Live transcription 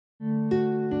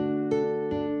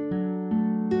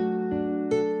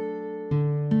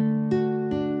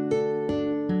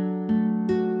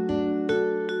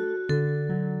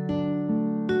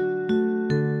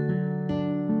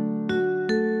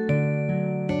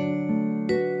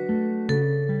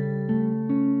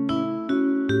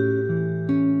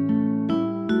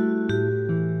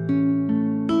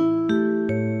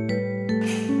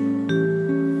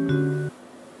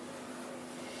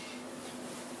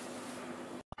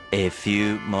A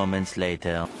few moments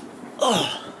later.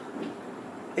 Oh,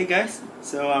 hey guys,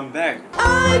 so I'm back.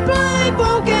 I play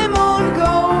Pokemon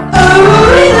Go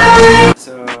every day.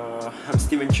 So I'm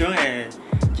Steven Chung, and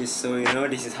just so you know,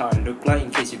 this is how I look like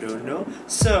in case you don't know.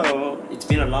 So it's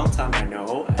been a long time, I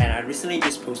know, and I recently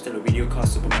just posted a video called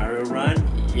Super Mario Run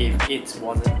if it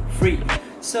wasn't free.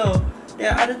 So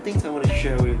there are other things I want to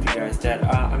share with you guys that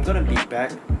I'm gonna be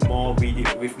back with more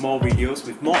videos,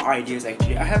 with more ideas.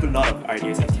 Actually, I have a lot of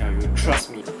ideas, I tell you, trust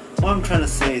me. What I'm trying to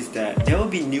say is that there will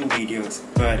be new videos,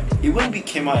 but it won't be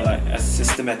came out like as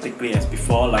systematically as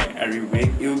before, like every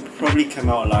week. It will probably come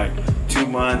out like 2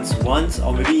 months once,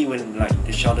 or maybe even like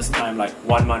the shortest time, like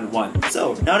 1 month once.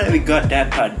 So now that we got that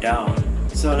part down,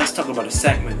 so let's talk about the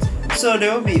segments. So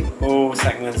there will be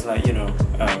segments like, you know,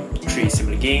 3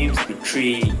 similar games,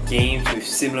 3 games with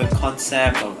similar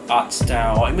concepts or art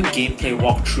style, or even gameplay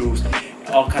walkthroughs,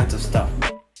 all kinds of stuff.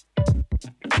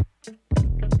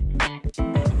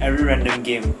 Every random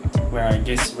game where I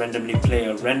just randomly play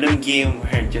a random game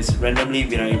where I just randomly,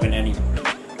 without even any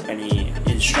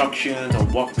instructions or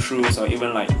walkthroughs, or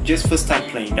even like just first time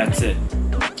playing, that's it.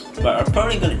 But I'm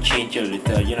probably gonna change a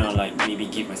little, you know, like maybe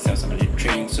give myself some little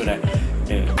training so that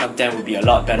the content will be a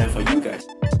lot better for you guys.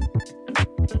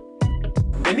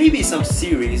 There may be some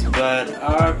series, but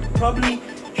I'll probably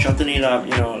shorten it up,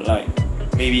 you know, like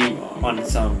maybe on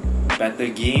some better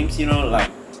games, you know, like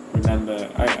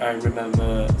I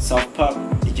remember South Park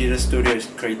Digital Studio is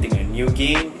creating a new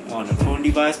game on a phone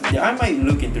device. Yeah, I might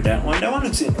look into that one. That one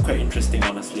looks quite interesting,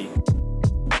 honestly.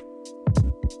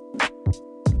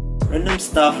 Random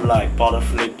stuff like bottle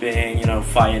flipping, you know,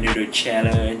 fire noodle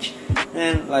challenge,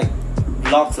 and like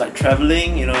vlogs like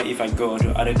traveling. You know, if I go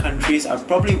to other countries, I'll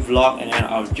probably vlog and then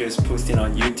I'll just post it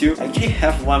on YouTube. I actually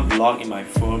have one vlog in my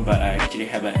phone, but I actually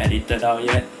haven't edited out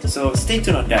yet, so stay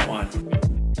tuned on that one.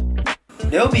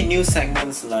 There will be new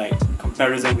segments like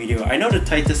comparison video. I know the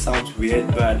title sounds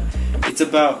weird, but it's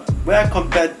about where I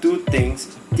compare 2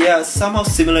 things. They are somehow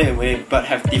similar in a way, but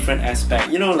have different aspects.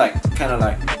 You know, like kind of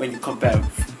like when you compare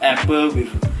apple with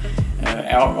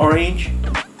orange.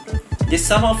 They're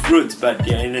somehow fruits, but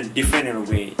they're in a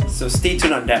way. So stay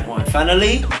tuned on that one.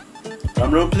 Finally,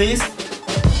 drumroll please.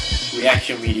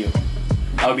 Reaction video.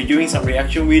 I'll be doing some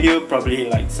reaction video, probably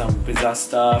like some bizarre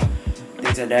stuff,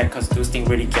 things like that, because those things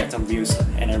really get some views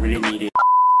and I really need it.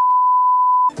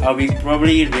 I'll be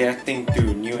probably reacting to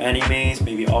new animes,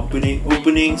 maybe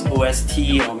openings,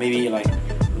 OST, or maybe like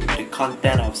the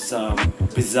content of some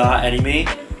bizarre anime.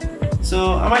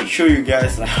 So I might show you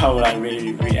guys like how I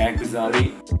really react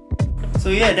bizarrely. So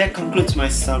yeah, that concludes my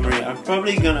summary. I'm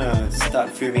probably gonna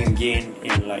start filming again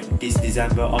in like this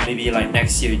December, or maybe like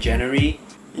next year January.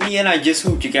 In the end, I just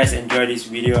hope you guys enjoy this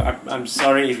video. I'm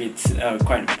sorry if it's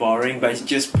quite boring, but it's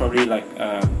just probably like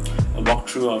a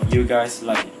walkthrough of you guys,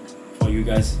 like for you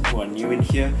guys who are new in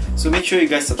here. So make sure you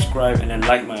guys subscribe and then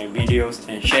like my videos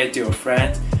and share it to your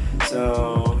friends.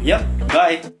 So yep,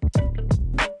 bye.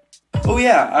 Oh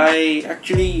yeah, I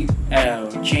actually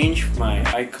changed my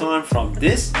icon from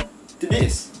this to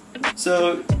this.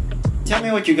 So tell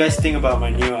me what you guys think about my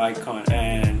new icon,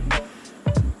 and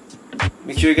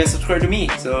make sure you guys subscribe to me.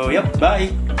 So yep,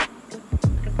 bye.